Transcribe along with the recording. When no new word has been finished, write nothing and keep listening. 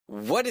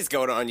What is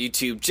going on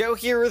YouTube? Joe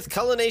here with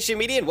Culination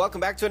Media, and welcome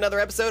back to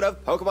another episode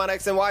of Pokemon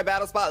X and Y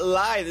Battle Spot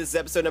Live. This is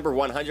episode number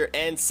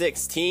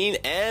 116,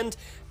 and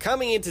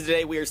coming into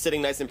today, we are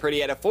sitting nice and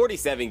pretty at a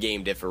 47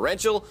 game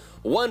differential.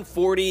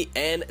 140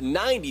 and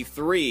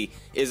 93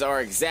 is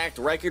our exact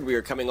record. We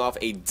are coming off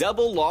a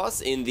double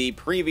loss in the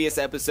previous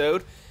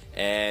episode,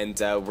 and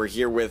we're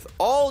here with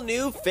all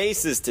new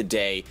faces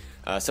today.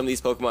 Some of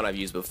these Pokemon I've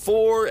used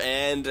before,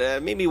 and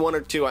maybe one or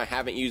two I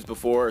haven't used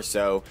before,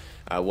 so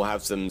we'll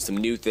have some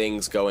new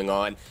things going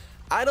on.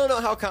 I don't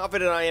know how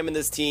confident I am in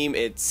this team.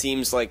 It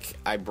seems like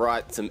I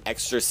brought some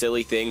extra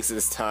silly things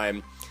this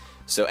time,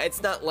 so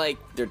it's not like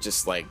they're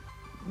just like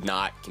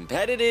not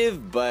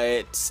competitive,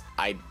 but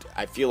I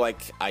feel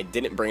like I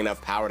didn't bring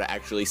enough power to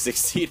actually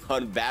succeed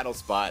on Battle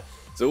Spot.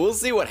 So we'll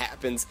see what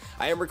happens.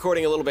 I am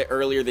recording a little bit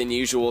earlier than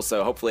usual,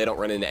 so hopefully I don't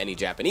run into any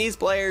Japanese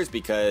players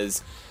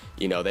because,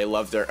 you know, they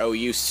love their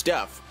OU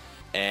stuff,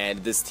 and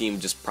this team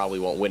just probably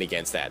won't win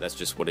against that. That's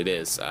just what it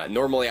is.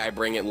 Normally I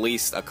bring at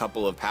least a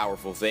couple of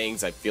powerful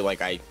things. I feel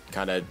like I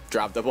kind of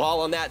dropped the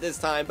ball on that this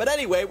time. But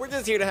anyway, we're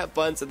just here to have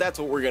fun, so that's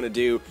what we're going to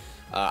do.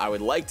 I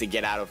would like to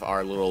get out of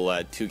our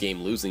little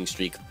two-game losing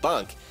streak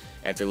bunk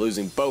after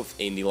losing both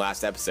in the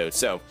last episode.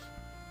 So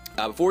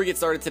before we get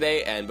started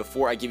today, and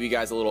before I give you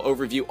guys a little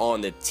overview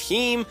on the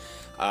team,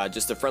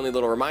 just a friendly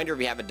little reminder, if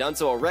you haven't done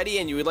so already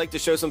and you would like to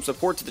show some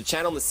support to the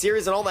channel and the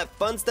series and all that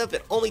fun stuff,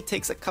 it only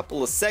takes a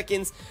couple of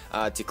seconds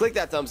to click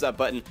that thumbs up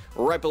button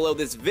right below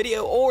this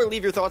video, or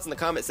leave your thoughts in the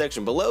comment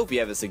section below. If you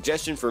have a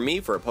suggestion for me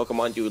for a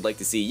Pokemon you would like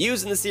to see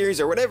used in the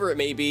series or whatever it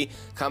may be,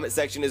 comment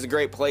section is a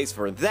great place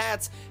for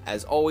that.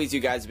 As always, you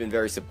guys have been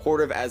very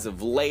supportive as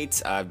of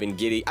late. I've been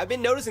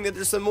noticing that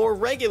there's some more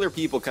regular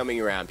people coming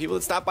around, people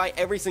that stop by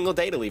every single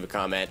day to leave a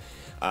comment.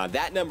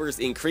 That number is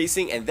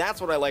increasing, and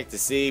that's what I like to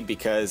see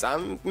because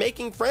I'm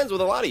making friends with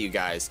a lot of you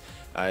guys.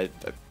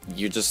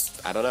 You're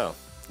just, I don't know,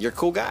 you're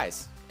cool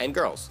guys and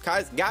girls.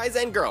 Guys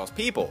and girls,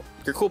 people,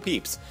 you're cool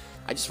peeps.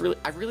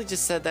 I really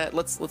just said that.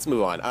 Let's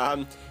move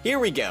on. Here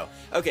we go.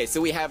 Okay, so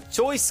we have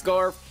Choice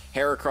Scarf,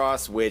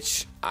 Heracross,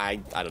 which I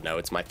don't know,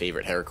 it's my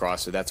favorite Heracross,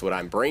 so that's what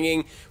I'm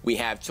bringing. We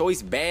have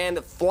Choice Band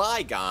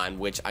Flygon,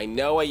 which I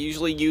know I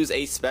usually use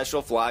a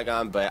special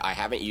Flygon, but I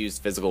haven't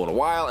used physical in a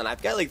while, and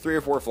I've got like 3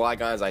 or 4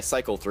 Flygons. I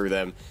cycle through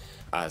them.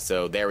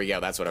 So there we go,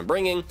 that's what I'm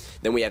bringing.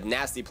 Then we have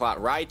Nasty Plot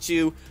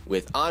Raichu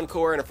with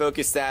Encore and a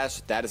Focus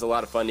Sash. That is a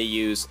lot of fun to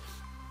use.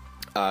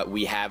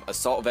 We have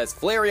Assault Vest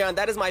Flareon.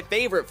 That is my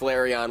favorite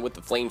Flareon with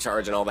the Flame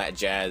Charge and all that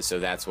jazz, so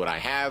that's what I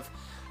have.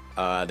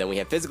 Then we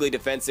have Physically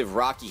Defensive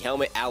Rocky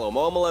Helmet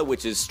Alomomola,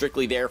 which is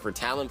strictly there for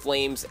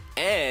Talonflames,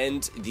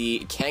 and the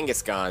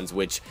Kangaskhans,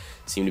 which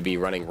seem to be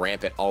running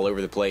rampant all over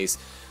the place.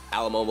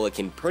 Alomomola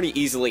can pretty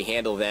easily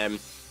handle them.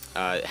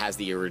 It has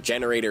the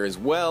Regenerator as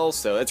well,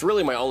 so that's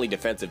really my only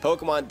defensive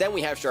Pokemon. Then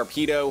we have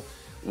Sharpedo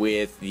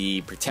with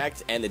the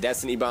Protect and the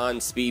Destiny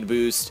Bond Speed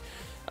Boost,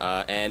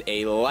 and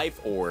a Life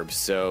Orb,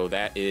 so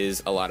that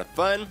is a lot of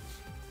fun.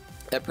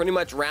 That pretty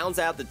much rounds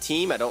out the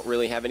team. I don't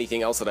really have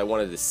anything else that I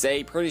wanted to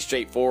say. Pretty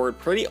straightforward,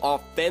 pretty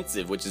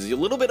offensive, which is a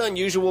little bit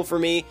unusual for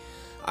me.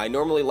 I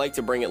normally like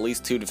to bring at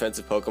least 2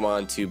 defensive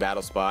Pokemon to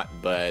Battle Spot,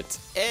 but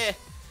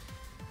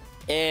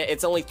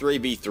it's only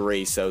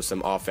 3v3, so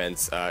some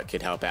offense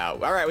could help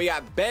out. All right, we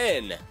got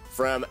Ben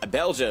from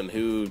Belgium,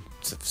 who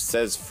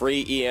says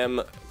free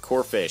EM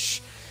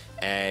Corphish.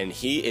 And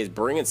he is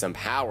bringing some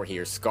power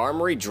here.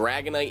 Skarmory,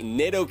 Dragonite,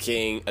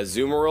 Nidoking,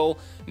 Azumarill,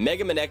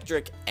 Mega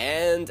Manectric,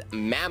 and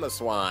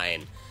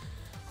Mamoswine.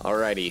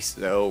 Alrighty,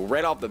 so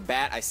right off the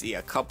bat, I see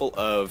a couple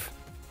of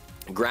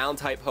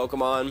ground-type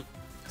Pokemon.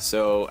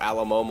 So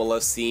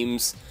Alomomola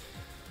seems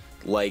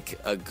like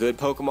a good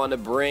Pokemon to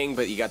bring,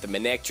 but you got the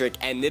Manectric,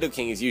 and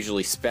Nidoking is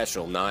usually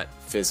special, not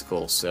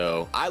physical.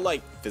 So I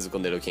like physical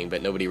Nidoking,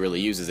 but nobody really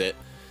uses it.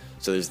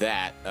 So there's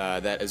that.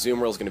 That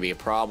Azumarill is going to be a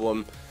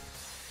problem.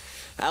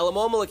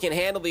 Alomomola can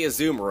handle the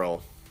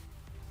Azumarill,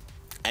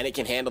 and it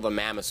can handle the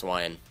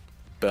Mamoswine,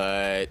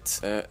 but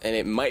and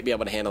it might be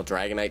able to handle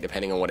Dragonite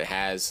depending on what it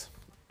has,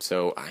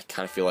 so I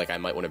kind of feel like I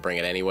might want to bring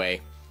it anyway.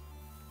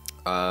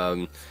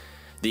 The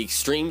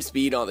extreme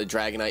speed on the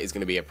Dragonite is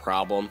going to be a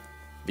problem,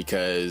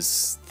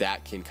 because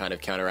that can kind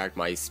of counteract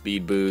my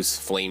speed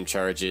boost, flame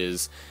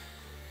charges.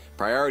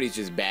 Priority is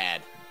just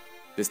bad.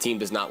 This team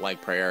does not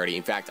like priority.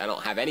 In fact, I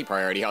don't have any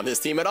priority on this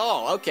team at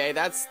all. Okay,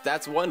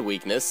 that's one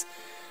weakness.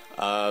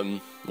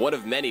 One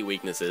of many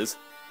weaknesses.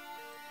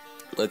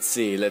 Let's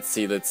see.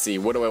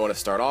 What do I want to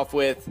start off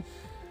with?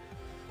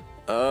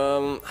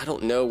 I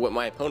don't know what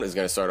my opponent is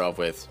going to start off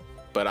with,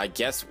 but I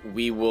guess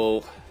we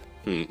will,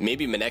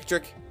 maybe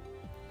Manectric?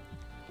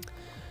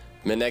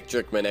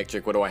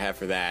 Manectric, what do I have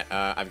for that?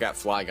 I've got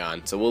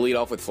Flygon, so we'll lead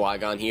off with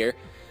Flygon here,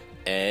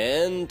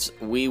 and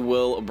we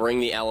will bring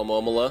the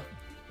Alomomola,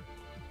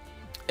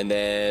 and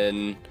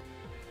then,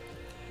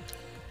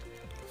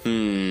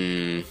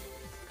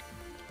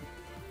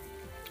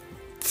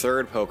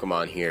 third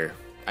Pokemon here.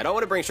 I don't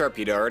want to bring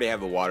Sharpedo. I already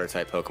have a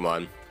water-type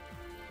Pokemon.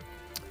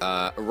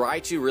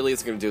 Raichu really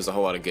isn't going to do us a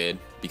whole lot of good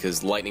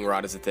because Lightning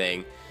Rod is a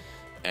thing,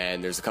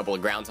 and there's a couple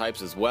of ground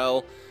types as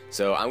well.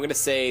 So I'm going to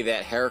say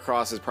that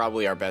Heracross is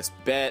probably our best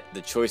bet.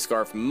 The Choice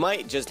Scarf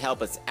might just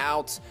help us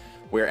out,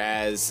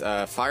 whereas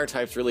Fire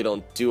types really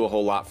don't do a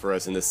whole lot for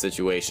us in this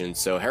situation.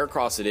 So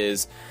Heracross it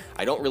is.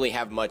 I don't really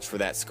have much for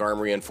that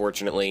Skarmory,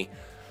 unfortunately.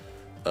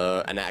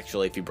 And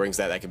actually, if he brings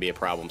that, that could be a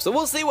problem. So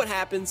we'll see what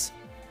happens.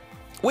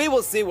 We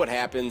will see what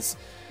happens.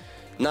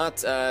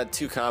 Not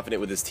too confident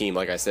with this team,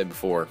 like I said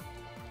before.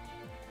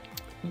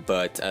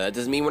 But that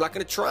doesn't mean we're not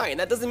going to try, and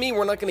that doesn't mean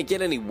we're not going to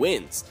get any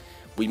wins.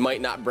 We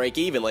might not break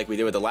even like we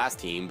did with the last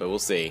team, but we'll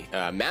see.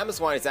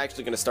 Mamoswine is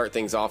actually going to start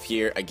things off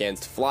here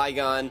against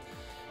Flygon.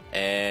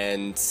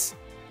 And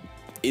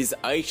is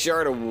Ice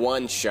Shard a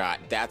one-shot?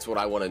 That's what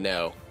I want to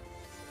know.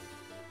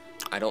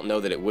 I don't know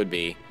that it would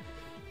be.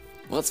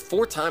 Well, it's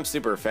 4 times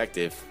super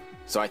effective,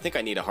 so I think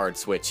I need a hard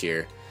switch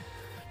here.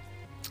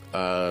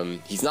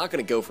 He's not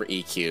going to go for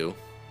EQ,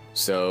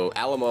 so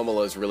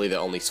Alomomola is really the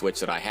only switch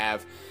that I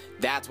have.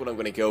 That's what I'm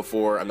going to go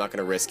for. I'm not going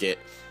to risk it,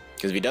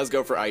 because if he does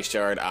go for Ice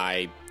Shard,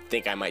 I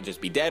think I might just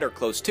be dead or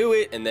close to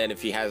it, and then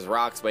if he has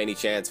rocks by any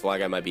chance,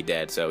 Flygon might be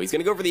dead. So he's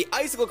going to go for the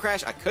Icicle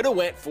Crash. I could have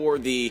went for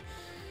the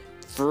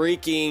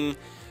freaking,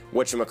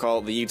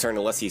 whatchamacallit, the U-turn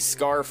unless he's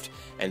Scarfed,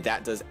 and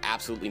that does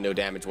absolutely no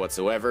damage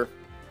whatsoever.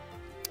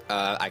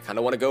 I kind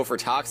of want to go for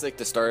Toxic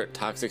to start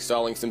Toxic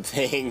Stalling some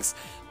things,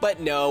 but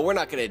no, we're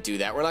not going to do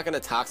that. We're not going to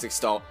Toxic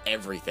Stall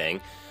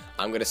everything.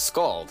 I'm going to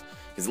Scald,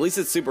 because at least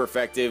it's super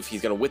effective.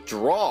 He's going to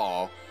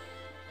withdraw.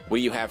 What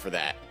do you have for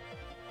that?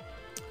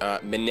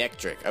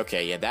 Manectric.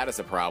 Okay, yeah, that is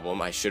a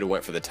problem. I should have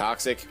went for the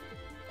Toxic.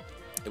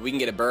 If we can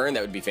get a burn,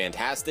 that would be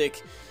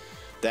fantastic.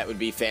 That would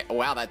be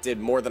wow, that did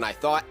more than I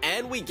thought.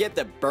 And we get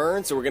the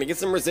burn, so we're going to get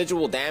some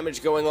residual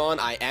damage going on.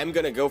 I am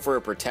going to go for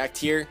a Protect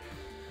here,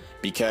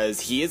 because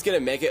he is going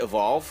to Mega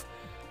Evolve,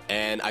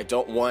 and I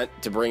don't want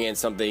to bring in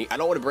something... I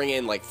don't want to bring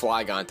in, like,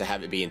 Flygon to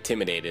have it be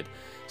intimidated.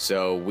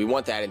 So we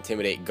want that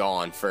Intimidate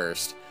gone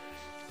first.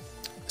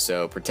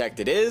 So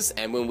Protect it is,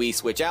 and when we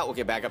switch out, we'll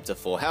get back up to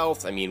full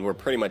health. I mean, we're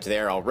pretty much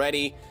there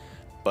already.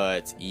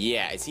 But,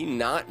 yeah, is he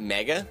not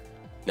Mega?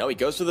 No, he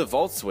goes for the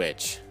Volt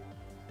Switch.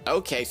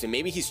 Okay, so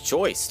maybe he's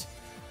choiced.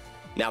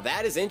 Now,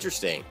 that is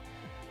interesting.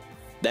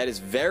 That is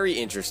very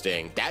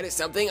interesting. That is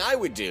something I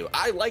would do.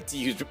 I like to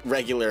use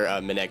regular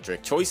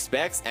Manectric. Choice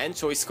Specs and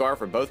Choice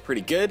Scarf are both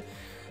pretty good.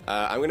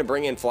 I'm going to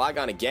bring in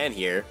Flygon again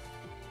here.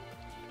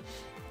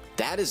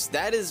 That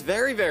is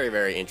very, very,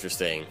 very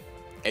interesting.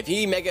 If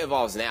he Mega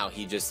Evolves now,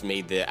 he just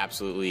made the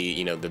absolutely,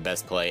 you know, the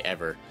best play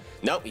ever.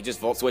 Nope, he just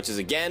Volt Switches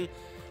again.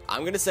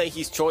 I'm going to say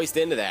he's choiced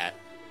into that.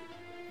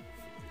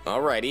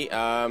 Alrighty,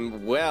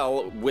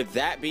 well, with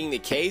that being the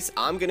case,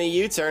 I'm gonna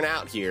U-turn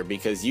out here,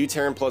 because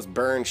U-turn plus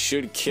burn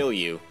should kill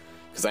you,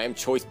 because I am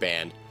choice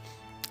banned.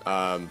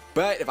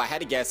 But if I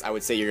had to guess, I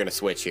would say you're gonna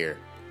switch here.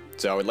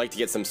 So I would like to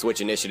get some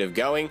switch initiative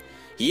going.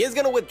 He is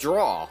gonna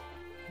withdraw.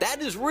 That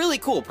is really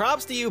cool.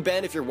 Props to you,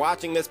 Ben, if you're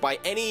watching this by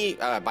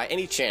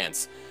any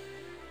chance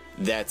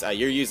that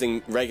you're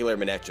using regular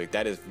Manectric.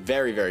 That is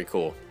very, very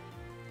cool.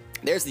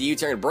 There's the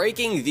U-turn,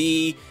 breaking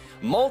the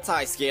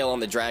multi-scale on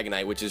the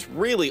Dragonite, which is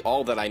really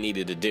all that I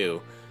needed to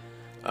do.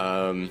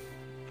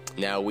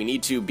 Now, we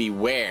need to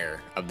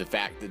beware of the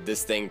fact that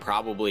this thing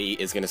probably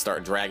is going to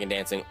start Dragon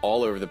Dancing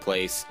all over the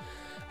place.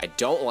 I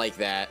don't like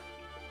that.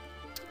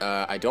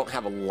 I don't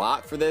have a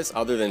lot for this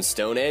other than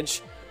Stone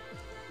Edge.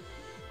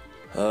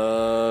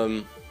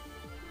 The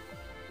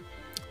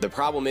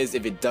problem is,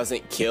 if it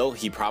doesn't kill,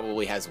 he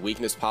probably has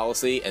Weakness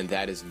Policy, and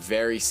that is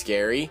very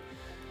scary.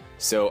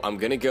 So I'm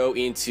going to go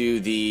into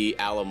the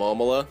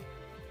Alomomola.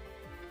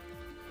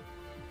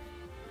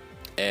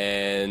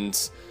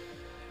 And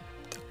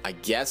I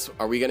guess,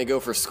 are we going to go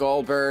for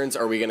Skull Burns?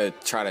 Or are we going to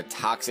try to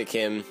Toxic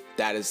him?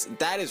 That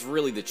is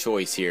really the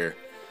choice here.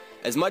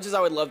 As much as I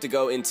would love to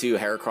go into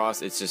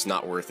Heracross, it's just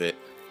not worth it.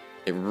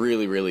 It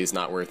really, really is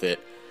not worth it.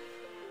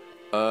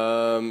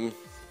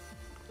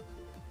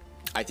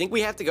 I think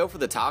we have to go for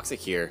the Toxic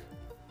here.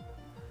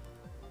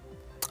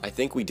 I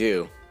think we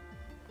do.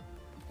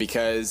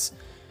 Because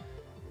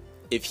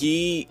if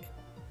he...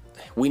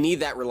 we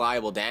need that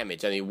reliable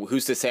damage. I mean,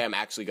 who's to say I'm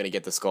actually going to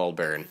get the Skull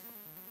Burn?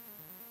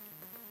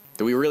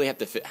 Do we really have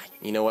to...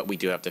 you know what? We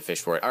do have to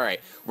fish for it. Alright,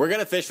 we're going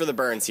to fish for the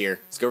burns here.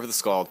 Let's go for the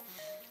Scald.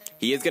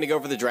 He is going to go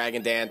for the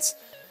Dragon Dance.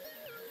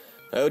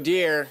 Oh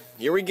dear.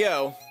 Here we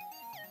go.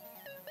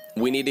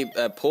 We need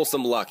to pull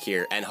some luck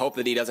here and hope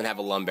that he doesn't have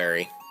a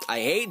Lumberry. I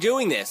hate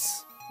doing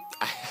this.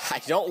 I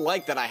don't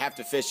like that I have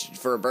to fish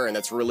for a burn.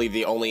 That's really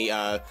the only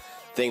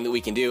thing that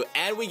we can do.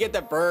 And we get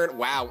the burn.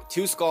 Wow,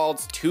 2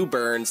 Scalds, 2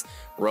 burns.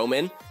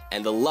 Roman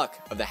and the luck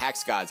of the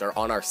Hex Gods are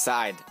on our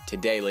side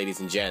today, ladies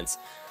and gents.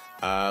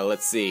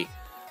 Let's see.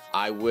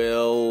 I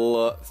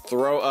will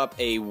throw up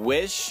a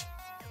Wish,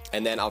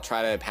 and then I'll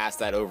try to pass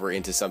that over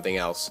into something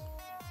else.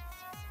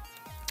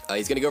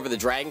 He's going to go for the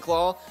Dragon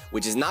Claw,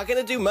 which is not going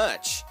to do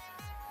much.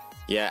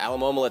 Yeah,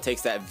 Alomomola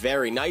takes that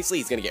very nicely.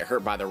 He's going to get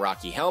hurt by the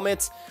Rocky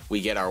Helmet.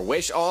 We get our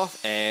Wish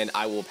off, and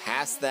I will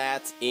pass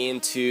that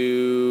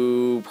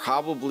into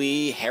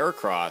probably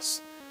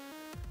Heracross.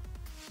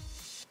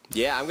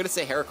 Yeah, I'm going to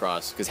say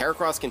Heracross, because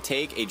Heracross can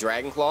take a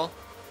Dragon Claw.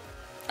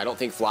 I don't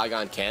think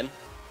Flygon can.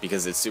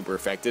 because it's super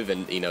effective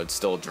and, you know, it's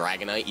still a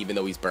Dragonite even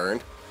though he's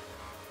burned.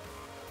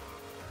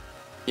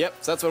 Yep,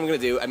 so that's what I'm going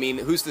to do. I mean,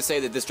 who's to say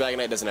that this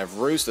Dragonite doesn't have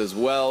Roost as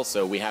well,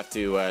 so we have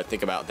to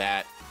think about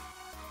that.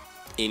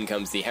 In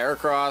comes the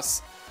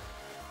Heracross.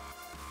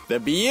 The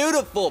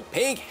beautiful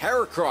pink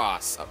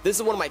Heracross. This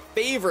is one of my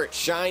favorite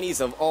shinies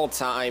of all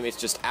time. It's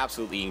just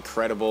absolutely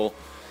incredible.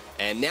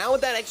 And now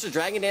with that extra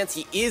Dragon Dance,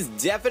 he is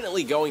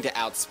definitely going to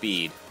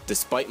outspeed,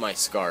 despite my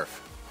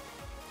Scarf.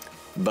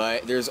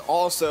 But there's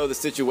also the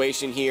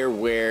situation here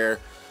where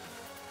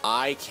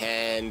I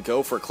can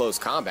go for close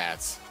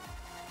combats.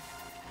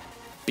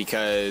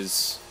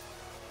 Because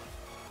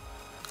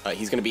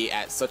he's going to be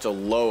at such a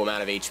low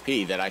amount of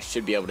HP that I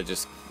should be able to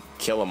just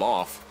kill him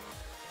off.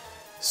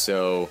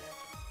 So,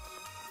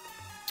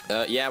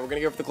 yeah, we're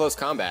going to go for the close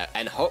combat.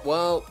 And,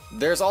 well,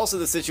 there's also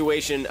the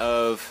situation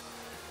of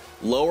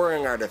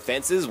lowering our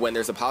defenses when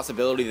there's a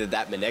possibility that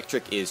that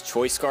Manectric is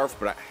Choice Scarf,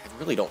 but I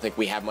really don't think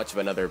we have much of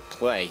another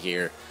play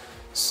here.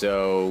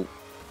 So,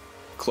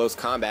 close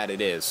combat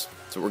it is.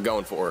 That's what we're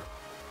going for.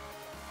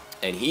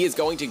 And he is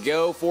going to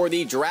go for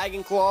the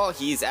Dragon Claw.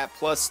 He's at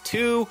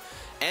 +2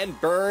 and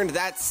burned.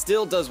 That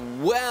still does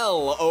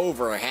well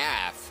over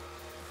half.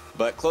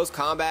 But close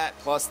combat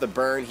plus the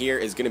burn here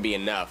is going to be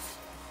enough.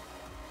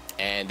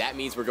 And that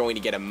means we're going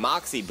to get a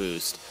Moxie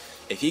boost.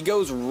 If he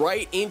goes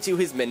right into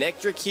his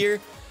Manectric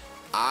here,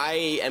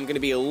 I am going to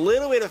be a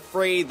little bit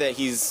afraid that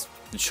he's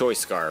the Choice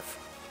Scarf.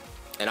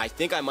 And I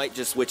think I might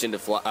just switch into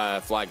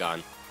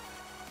Flygon.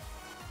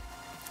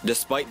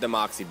 Despite the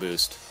Moxie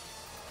boost.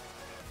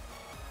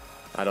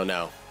 I don't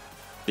know.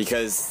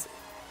 Because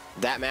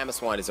that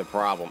Mamoswine is a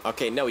problem.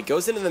 Okay, no, he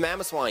goes into the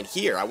Mamoswine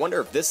here. I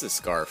wonder if this is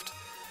Scarfed.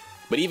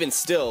 But even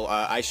still,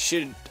 I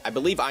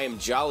believe I am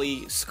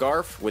Jolly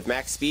Scarf with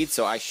max speed,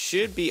 so I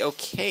should be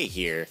okay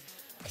here.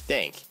 I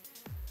think.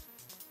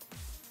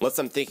 Unless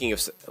I'm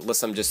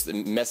just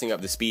messing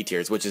up the speed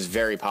tiers, which is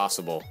very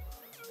possible.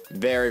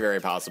 Very,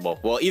 very possible.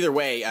 Well, either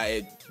way,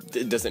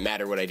 it doesn't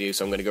matter what I do,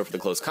 so I'm going to go for the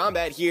close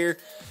combat here.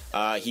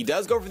 He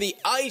does go for the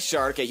Ice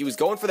Shard. Okay, he was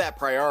going for that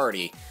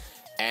priority.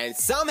 And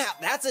somehow,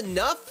 that's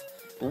enough?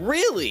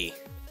 Really?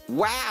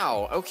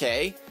 Wow,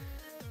 okay.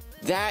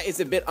 That is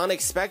a bit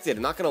unexpected,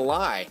 I'm not going to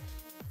lie.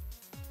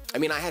 I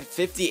mean, I had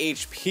 50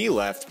 HP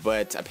left,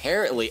 but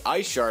apparently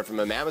Ice Shard from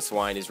a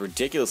Mamoswine is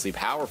ridiculously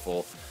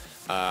powerful.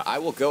 I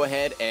will go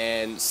ahead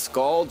and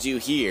Scald you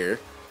here,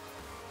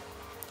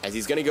 as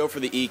he's going to go for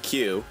the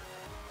EQ.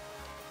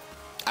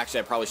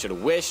 Actually, I probably should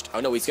have wished. Oh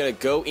no, he's going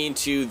to go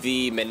into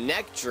the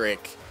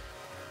Manectric.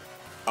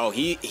 Oh,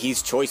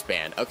 he's Choice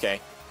Band.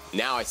 Okay.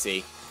 Now I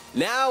see.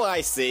 Now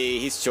I see.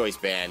 He's Choice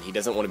Band. He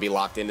doesn't want to be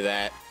locked into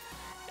that.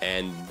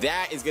 And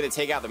that is going to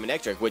take out the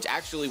Manectric, which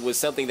actually was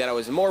something that I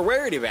was more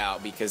worried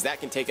about, because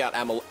that can take out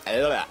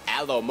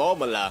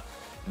Alomomola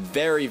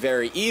very,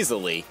 very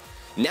easily.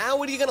 Now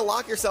what are you going to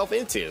lock yourself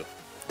into?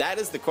 That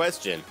is the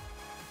question.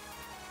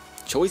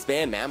 Choice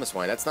Band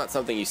Mamoswine, that's not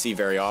something you see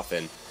very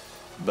often.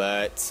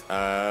 But,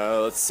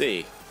 let's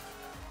see.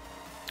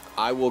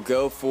 I will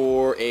go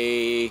for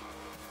a...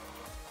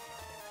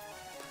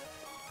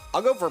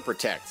 I'll go for a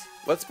Protect.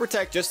 Let's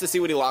Protect just to see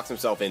what he locks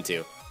himself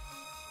into.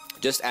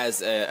 Just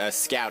as a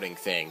scouting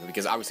thing,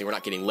 because obviously we're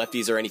not getting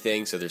lefties or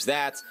anything, so there's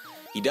that.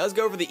 He does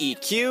go for the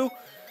EQ.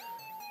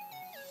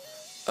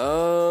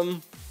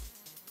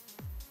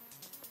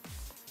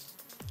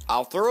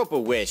 I'll throw up a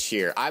Wish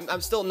here.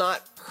 I'm still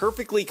not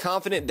perfectly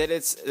confident that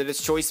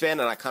it's Choice Band,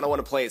 and I kind of want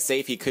to play it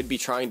safe. He could be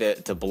trying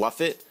to bluff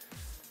it.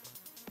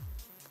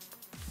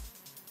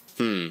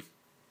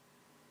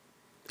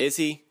 Is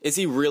he? Is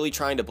he really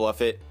trying to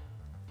bluff it?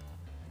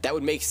 That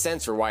would make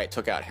sense for why it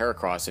took out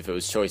Heracross if it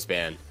was Choice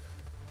Band.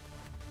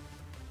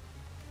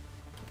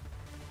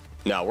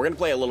 No, we're going to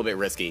play a little bit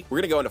risky. We're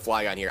going to go into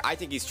Flygon here. I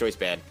think he's Choice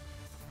Band.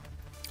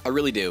 I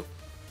really do.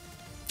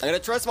 I'm going to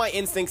trust my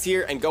instincts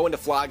here and go into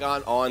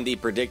Flygon on the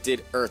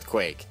predicted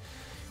Earthquake,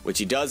 which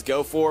he does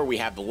go for. We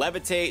have the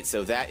Levitate,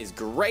 so that is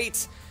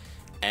great.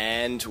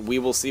 And we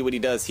will see what he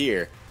does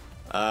here.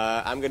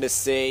 I'm going to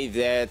say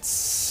that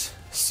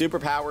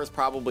Superpower is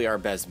probably our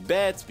best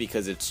bet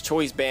because it's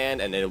Choice Band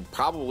and it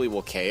probably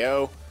will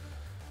KO.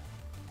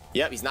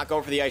 Yep, he's not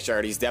going for the Ice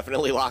Shard. He's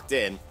definitely locked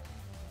in.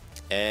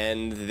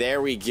 And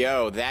there we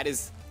go. That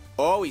is...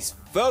 Oh, he's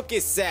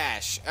Focus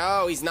Sash.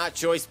 Oh, he's not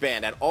Choice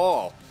Band at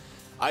all.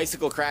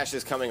 Icicle Crash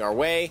is coming our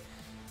way.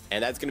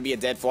 And that's going to be a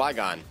dead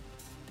Flygon.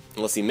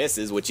 Unless he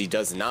misses, which he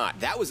does not.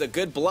 That was a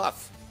good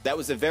bluff. That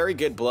was a very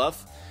good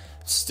bluff.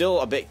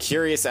 Still a bit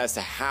curious as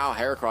to how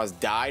Heracross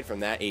died from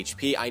that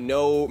HP. I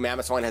know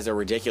Mamoswine has a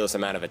ridiculous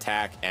amount of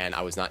attack, and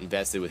I was not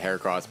invested with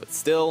Heracross, but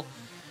still,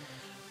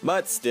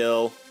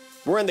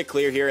 we're in the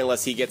clear here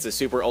unless he gets a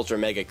Super Ultra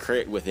Mega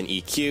Crit with an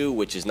EQ,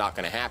 which is not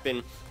going to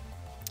happen.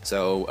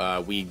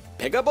 So we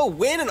pick up a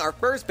win in our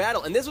first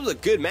battle, and this was a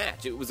good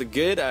match. It was a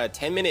good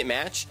 10-minute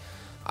match.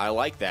 I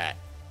like that.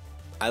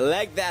 I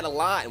like that a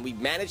lot, and we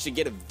managed to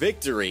get a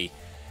victory.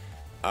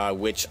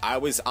 Which I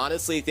was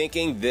honestly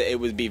thinking that it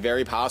would be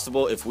very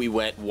possible if we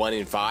went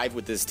 1-5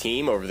 with this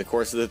team over the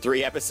course of the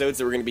 3 episodes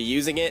that we're going to be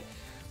using it.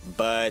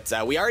 But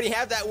we already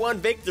have that one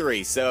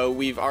victory, so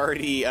we've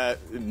already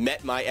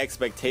met my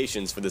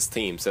expectations for this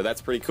team, so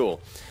that's pretty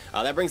cool.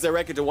 That brings their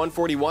record to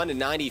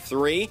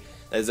 141-93.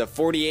 That is a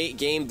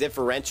 48-game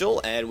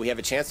differential, and we have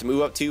a chance to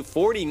move up to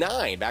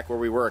 49, back where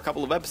we were a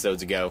couple of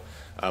episodes ago.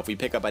 If we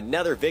pick up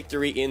another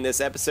victory in this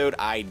episode,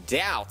 I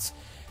doubt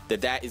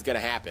that that is going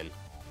to happen.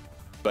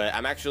 But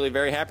I'm actually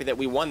very happy that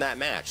we won that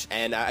match.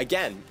 And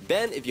again,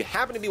 Ben, if you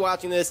happen to be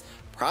watching this,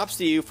 props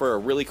to you for a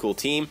really cool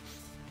team.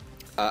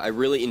 I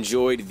really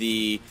enjoyed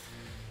the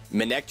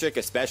Manectric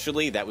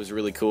especially. That was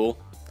really cool.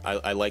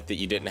 I like that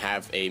you didn't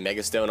have a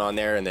Megastone on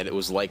there and that it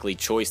was likely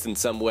choiced in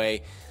some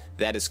way.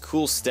 That is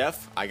cool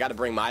stuff. I got to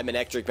bring my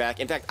Manectric back.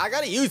 In fact, I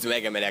got to use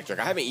Mega Manectric.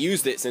 I haven't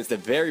used it since the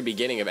very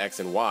beginning of X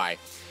and Y.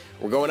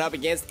 We're going up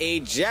against a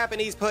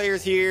Japanese player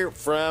here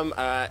from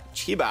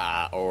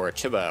Chiba,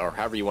 or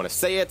however you want to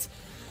say it.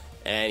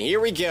 And here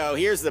we go.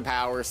 Here's the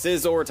power.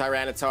 Scizor,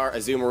 Tyranitar,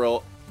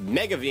 Azumarill,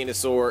 Mega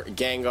Venusaur,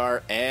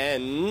 Gengar,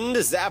 and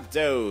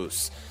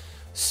Zapdos.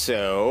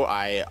 So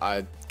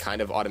I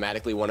kind of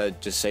automatically want to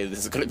just say this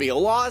is going to be a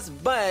loss,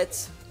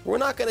 but we're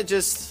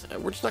just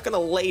not going to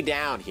lay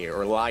down here,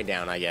 or lie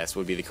down, I guess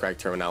would be the correct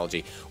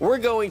terminology. We're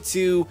going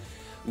to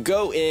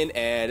go in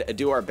and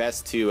do our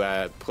best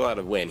to pull out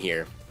a win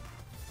here.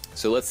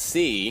 So let's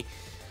see.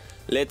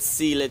 Kind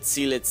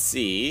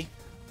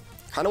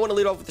of want to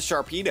lead off with the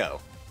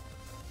Sharpedo.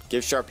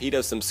 Give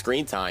Sharpedo some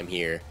screen time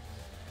here.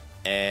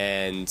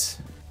 And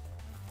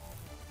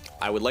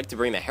I would like to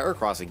bring the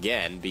Heracross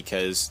again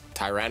because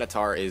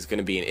Tyranitar is going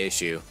to be an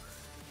issue.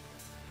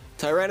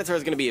 Tyranitar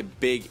is going to be a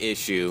big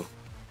issue.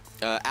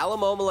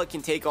 Alomomola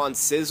can take on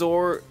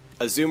Scizor,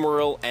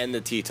 Azumarill, and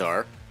the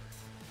T-Tar.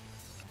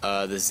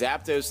 The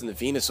Zapdos and the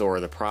Venusaur are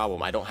the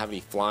problem. I don't have any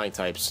flying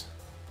types.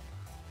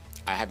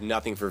 I have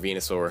nothing for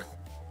Venusaur.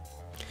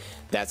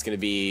 That's going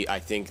to be, I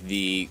think,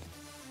 the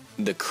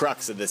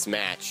crux of this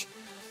match.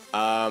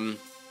 What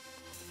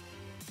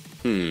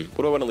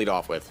do I want to lead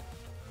off with?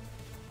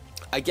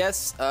 I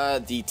guess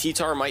the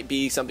T-Tar might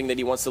be something that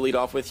he wants to lead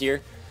off with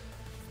here.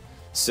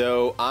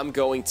 So I'm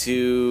going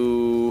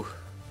to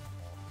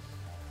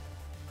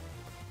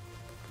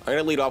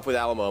lead off with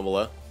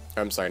Alomomola.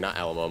 I'm sorry, not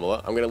Alomomola.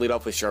 I'm going to lead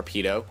off with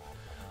Sharpedo.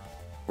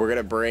 We're going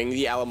to bring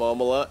the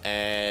Alomomola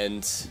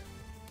and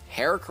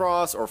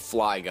Heracross or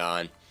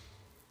Flygon.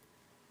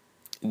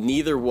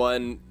 Neither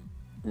one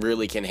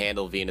really can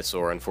handle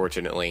Venusaur,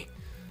 unfortunately.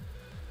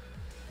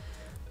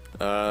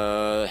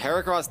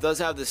 Heracross does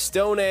have the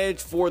Stone Edge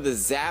for the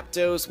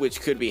Zapdos,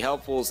 which could be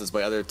helpful since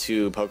my other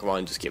two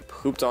Pokemon just get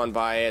pooped on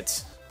by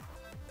it.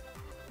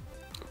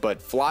 But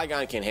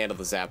Flygon can handle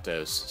the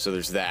Zapdos, so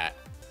there's that.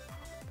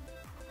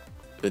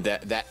 But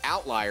that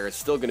outlier is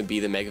still going to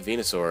be the Mega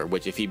Venusaur,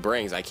 which if he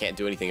brings, I can't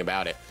do anything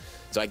about it.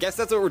 So I guess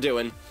that's what we're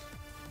doing.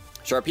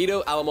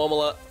 Sharpedo,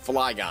 Alomomola,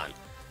 Flygon.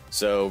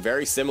 So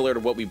very similar to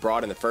what we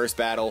brought in the first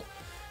battle.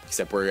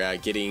 Except we're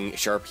getting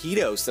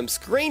Sharpedo some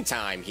screen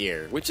time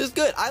here, which is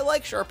good. I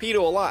like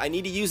Sharpedo a lot. I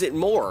need to use it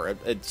more.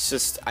 It's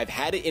just, I've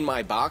had it in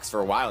my box for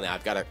a while now.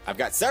 I've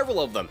got several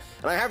of them,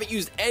 and I haven't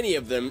used any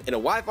of them in a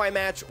Wi-Fi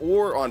match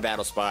or on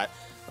Battle Spot.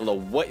 I don't know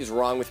what is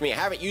wrong with me. I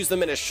haven't used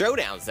them in a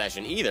showdown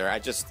session either.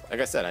 Like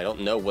I said, I don't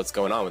know what's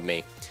going on with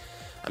me.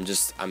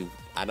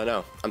 I don't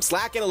know. I'm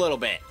slacking a little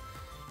bit.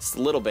 Just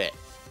a little bit.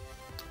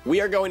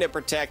 We are going to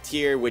protect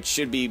here, which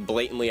should be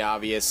blatantly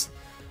obvious,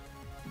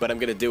 but I'm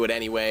going to do it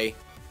anyway,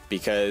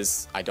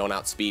 because I don't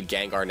outspeed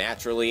Gengar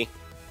naturally.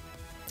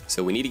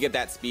 So we need to get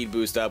that speed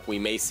boost up. We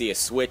may see a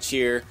switch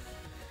here.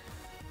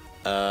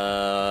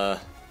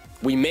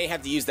 We may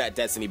have to use that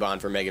Destiny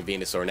Bond for Mega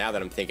Venusaur now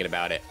that I'm thinking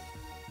about it.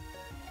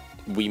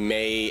 We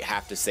may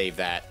have to save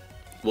that.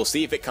 We'll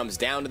see if it comes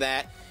down to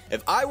that.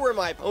 If I were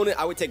my opponent,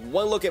 I would take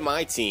one look at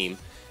my team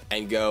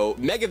and go,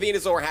 Mega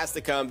Venusaur has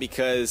to come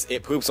because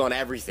it poops on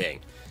everything.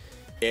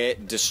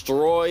 It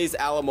destroys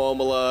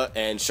Alomomola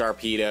and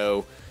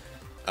Sharpedo.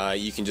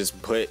 You can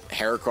just put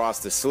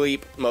Heracross to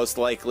sleep, most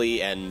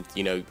likely, and,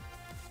 you know,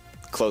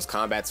 close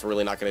combat's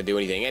really not going to do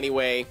anything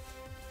anyway.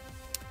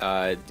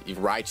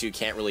 Raichu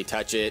can't really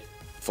touch it.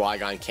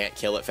 Flygon can't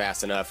kill it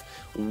fast enough.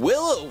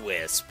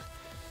 Will-O-Wisp!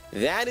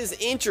 That is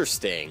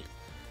interesting.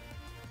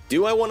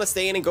 Do I want to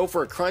stay in and go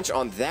for a crunch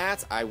on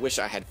that? I wish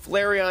I had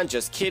Flareon.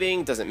 Just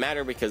kidding. Doesn't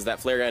matter because that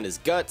Flareon is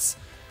guts.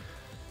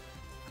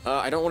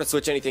 I don't want to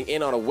switch anything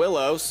in on a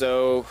Willow,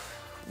 so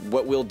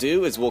what we'll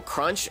do is we'll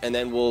crunch and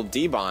then we'll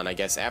debond, I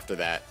guess, after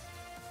that.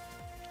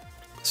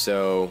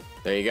 So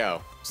there you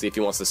go. See if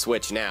he wants to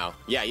switch now.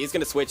 Yeah, he's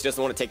going to switch.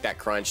 Doesn't want to take that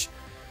crunch.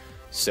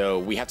 So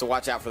we have to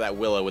watch out for that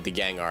Willow with the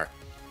Gengar.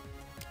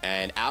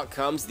 And out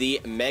comes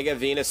the Mega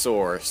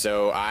Venusaur.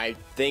 So I'm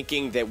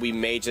thinking that we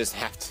may just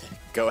have to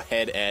go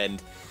ahead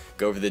and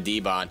go for the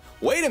debond.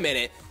 Wait a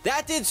minute.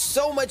 That did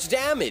so much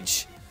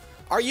damage.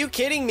 Are you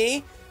kidding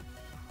me?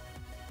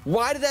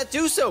 Why did that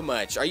do so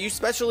much? Are you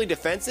specially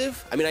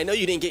defensive? I mean, I know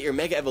you didn't get your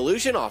Mega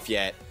Evolution off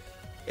yet.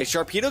 Is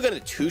Sharpedo going to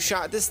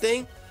two-shot this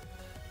thing?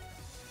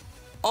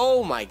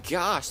 Oh my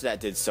gosh, that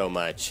did so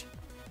much.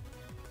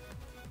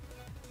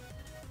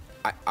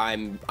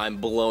 I'm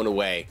blown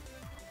away.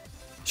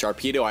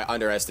 Sharpedo, I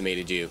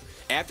underestimated you.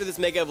 After this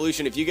Mega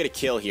Evolution, if you get a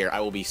kill here, I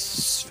will be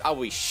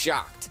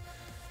shocked.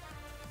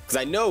 Because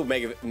I know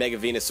Mega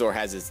Venusaur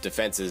has its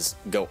defenses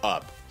go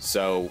up.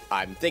 So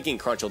I'm thinking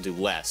Crunch will do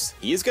less.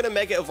 He is going to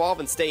Mega Evolve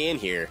and stay in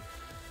here.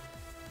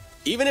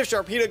 Even if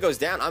Sharpedo goes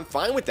down, I'm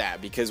fine with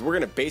that. Because we're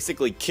going to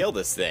basically kill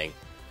this thing.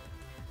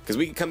 Because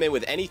we can come in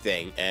with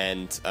anything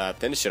and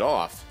finish it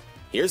off.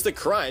 Here's the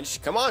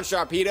Crunch. Come on,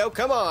 Sharpedo.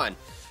 Come on.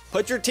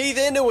 Put your teeth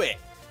into it.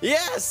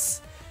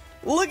 Yes.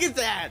 Look at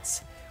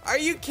that. Are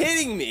you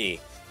kidding me?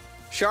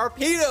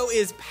 Sharpedo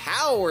is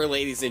power,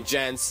 ladies and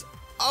gents.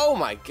 Oh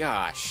my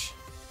gosh.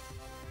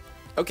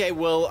 Okay,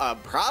 well,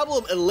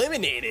 problem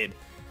eliminated.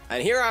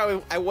 And here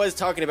I was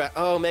talking about,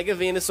 oh, Mega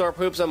Venusaur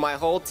poops on my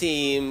whole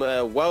team.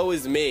 Woe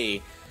is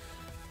me.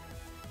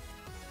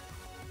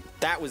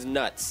 That was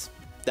nuts.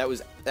 That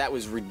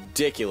was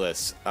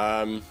ridiculous.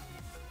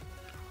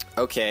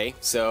 Okay,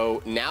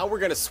 so now we're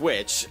gonna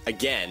switch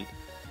again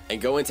and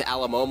go into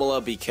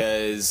Alomomola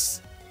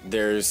because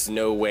there's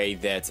no way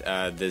that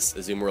this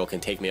Azumarill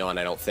can take me on,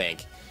 I don't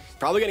think.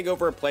 Probably gonna go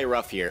for a play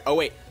rough here. Oh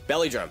wait,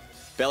 Belly Drum.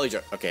 Belly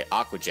Drum. Okay,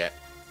 Aqua Jet.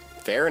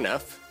 Fair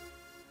enough.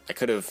 I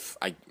could have...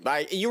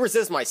 you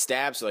resist my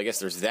stab, so I guess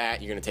there's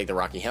that. You're gonna take the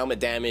Rocky Helmet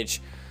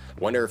damage.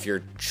 Wonder if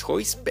you're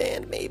Choice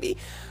Band, maybe?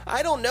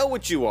 I don't know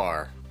what you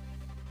are.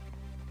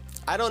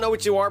 I don't know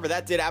what you are, but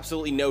that did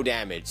absolutely no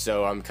damage,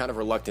 so I'm kind of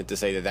reluctant to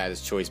say that that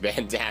is Choice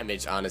Band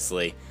damage,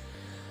 honestly.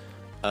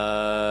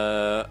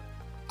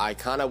 I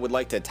kind of would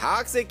like to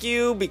Toxic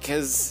you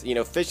because, you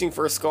know, fishing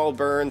for a Skull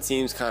Burn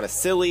seems kind of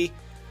silly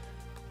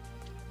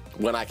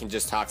when I can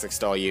just Toxic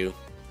Stall you.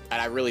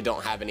 And I really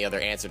don't have any other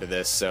answer to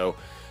this, so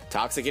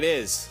Toxic it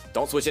is.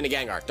 Don't switch into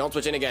Gengar. Don't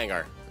switch into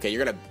Gengar. Okay,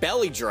 you're going to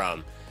Belly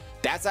Drum.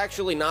 That's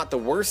actually not the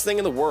worst thing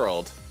in the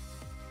world.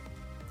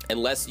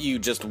 Unless you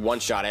just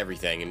one-shot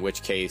everything, in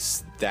which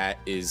case that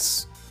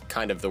is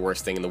kind of the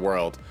worst thing in the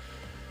world.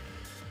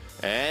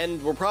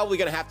 And we're probably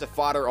going to have to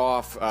fodder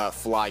off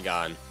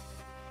Flygon.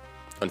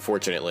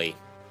 Unfortunately.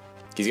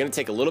 He's going to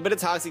take a little bit of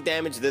toxic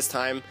damage this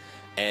time,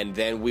 and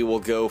then we will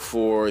go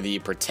for the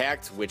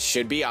Protect, which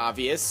should be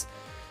obvious.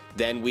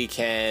 Then we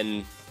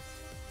can...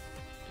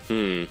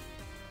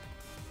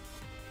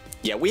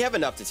 Yeah, we have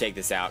enough to take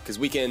this out, because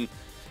we can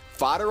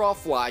fodder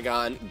off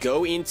Flygon,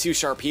 go into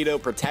Sharpedo,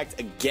 Protect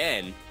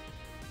again,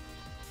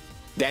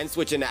 then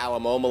switch into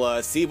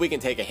Alomomola, see if we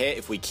can take a hit.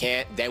 If we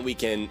can't, then we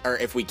can... Or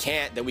if we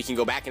can't, then we can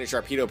go back into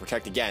Sharpedo,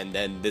 Protect again.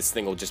 Then this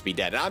thing will just be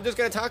dead. And I'm just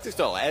going to Toxic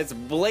Stall, as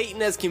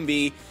blatant as can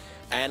be.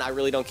 And I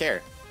really don't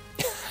care.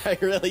 I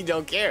really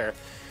don't care.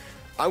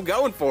 I'm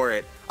going for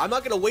it. I'm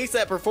not going to waste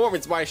that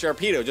performance by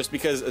Sharpedo just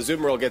because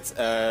Azumarill gets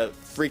a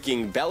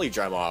freaking Belly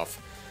Drum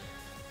off.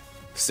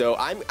 So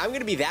I'm going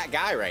to be that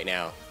guy right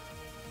now.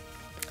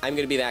 I'm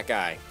going to be that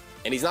guy.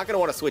 And he's not going to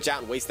want to switch out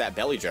and waste that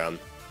Belly Drum.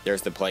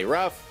 There's the Play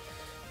Rough.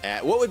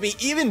 What would be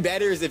even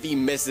better is if he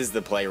misses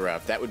the Play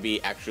Rough. That would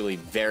be actually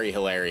very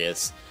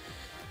hilarious.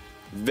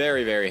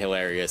 Very, very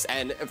hilarious.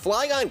 And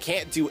Flygon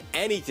can't do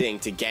anything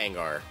to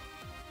Gengar.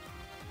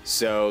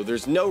 So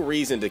there's no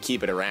reason to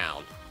keep it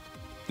around.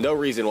 No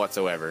reason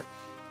whatsoever.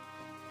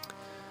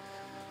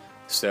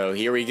 So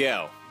here we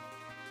go.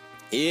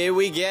 Here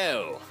we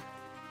go.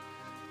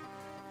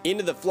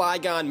 Into the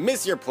Flygon.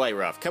 Miss your Play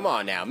Rough. Come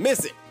on now.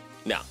 Miss it.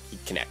 No, he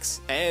connects.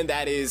 And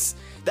that is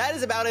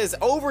about as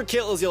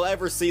overkill as you'll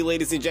ever see,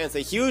 ladies and gents. A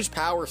huge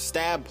power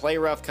stab Play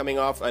Rough coming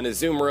off an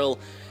Azumarill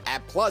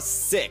at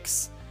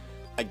 +6.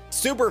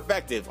 Super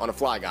effective on a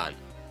Flygon.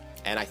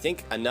 And I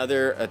think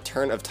a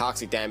turn of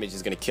toxic damage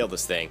is going to kill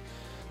this thing.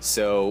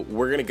 So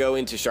we're going to go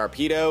into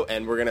Sharpedo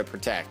and we're going to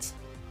Protect.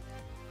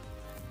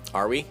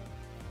 Are we?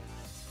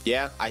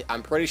 Yeah,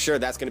 I'm pretty sure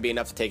that's going to be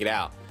enough to take it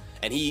out.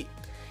 And he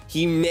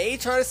may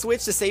try to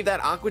switch to save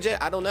that Aqua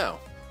Jet. I don't know.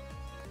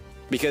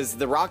 Because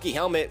the Rocky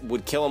Helmet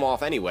would kill him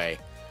off anyway.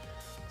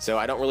 So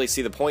I don't really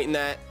see the point in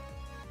that.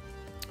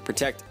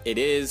 Protect it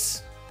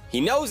is. He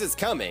knows it's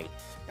coming.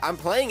 I'm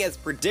playing as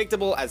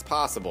predictable as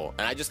possible.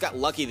 And I just got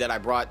lucky that I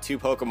brought 2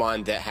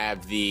 Pokemon that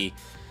have the...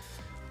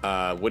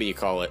 what do you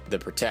call it? The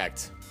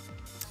Protect.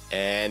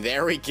 And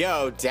there we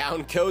go.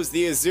 Down goes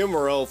the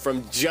Azumarill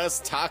from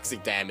just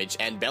toxic damage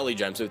and Belly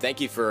Drum. So thank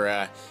you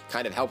for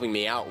kind of helping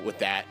me out with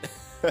that.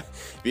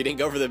 If you didn't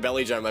go for the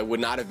Belly Drum, I would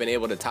not have been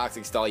able to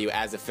Toxic Stall you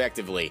as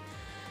effectively.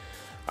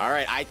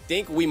 Alright, I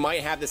think we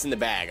might have this in the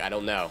bag. I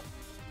don't know.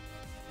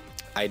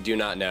 I do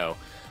not know.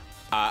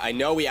 I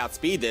know we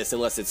outspeed this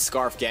unless it's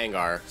Scarf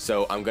Gengar.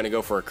 So I'm going to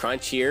go for a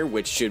Crunch here,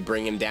 which should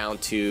bring him down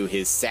to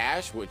his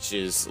Sash, which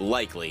is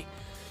likely.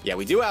 Yeah,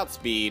 we do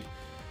outspeed.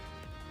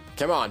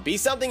 Come on, be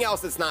something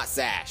else that's not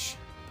Sash.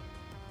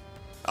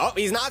 Oh,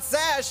 he's not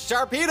Sash.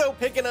 Sharpedo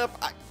picking up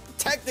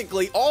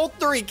technically all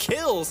 3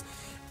 kills.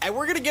 And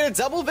we're going to get a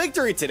double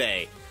victory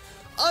today.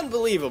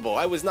 Unbelievable.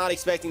 I was not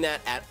expecting that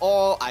at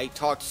all. I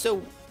talked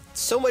so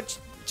much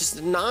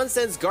just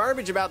nonsense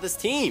garbage about this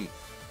team.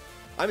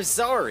 I'm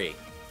sorry.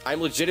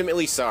 I'm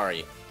legitimately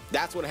sorry.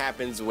 That's what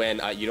happens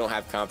when you don't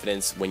have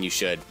confidence when you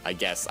should, I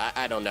guess.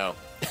 I don't know.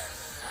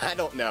 I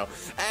don't know.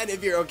 And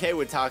if you're okay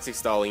with toxic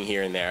stalling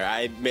here and there,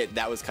 I admit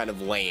that was kind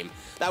of lame.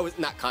 That was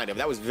not kind of,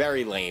 that was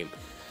very lame.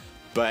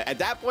 But at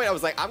that point, I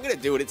was like, I'm going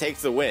to do what it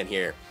takes to win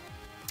here.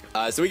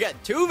 So we got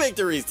 2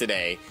 victories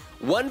today.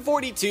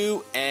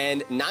 142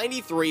 and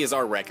 93 is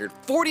our record.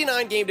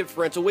 49 game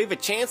differential. We have a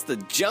chance to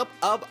jump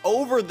up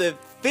over the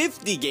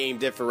 50 game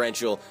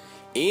differential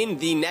in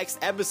the next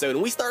episode.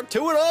 And we start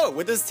 2-0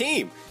 with this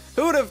team.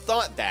 Who would have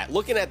thought that?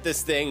 Looking at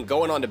this thing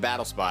going on to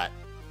Battle Spot.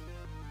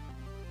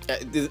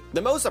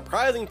 The most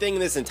surprising thing in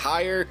this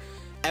entire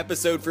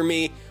episode for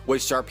me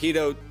was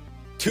Sharpedo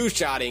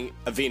two-shotting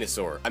a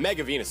Venusaur, a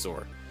Mega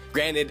Venusaur.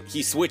 Granted,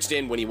 he switched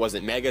in when he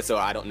wasn't Mega, so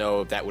I don't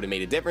know if that would have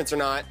made a difference or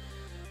not.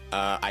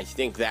 I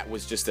think that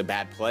was just a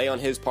bad play on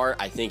his part.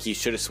 I think he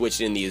should have switched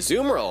in the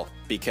Azumarill,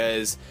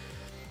 because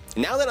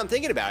now that I'm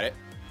thinking about it,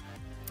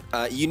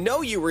 you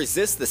know you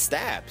resist the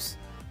stabs.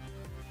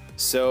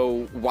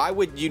 So why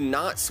would you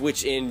not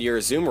switch in your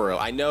Azumarill?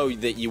 I know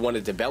that you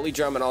wanted to belly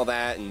drum and all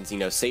that, and you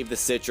know, save the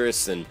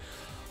citrus and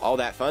all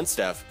that fun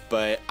stuff,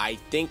 but I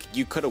think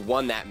you could have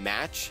won that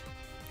match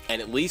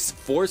and at least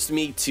forced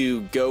me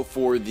to go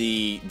for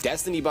the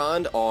Destiny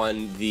Bond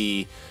on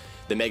the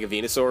Mega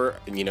Venusaur,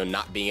 you know,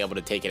 not being able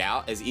to take it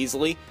out as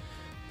easily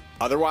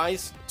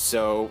otherwise.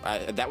 So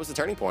that was the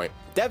turning point.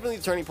 Definitely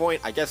the turning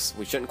point. I guess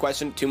we shouldn't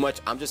question it too much.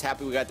 I'm just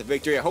happy we got the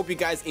victory. I hope you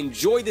guys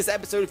enjoyed this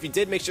episode. If you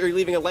did, make sure you're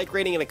leaving a like,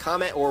 rating, and a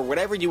comment, or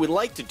whatever you would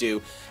like to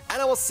do. And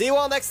I will see you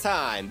all next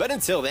time. But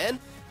until then,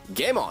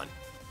 game on.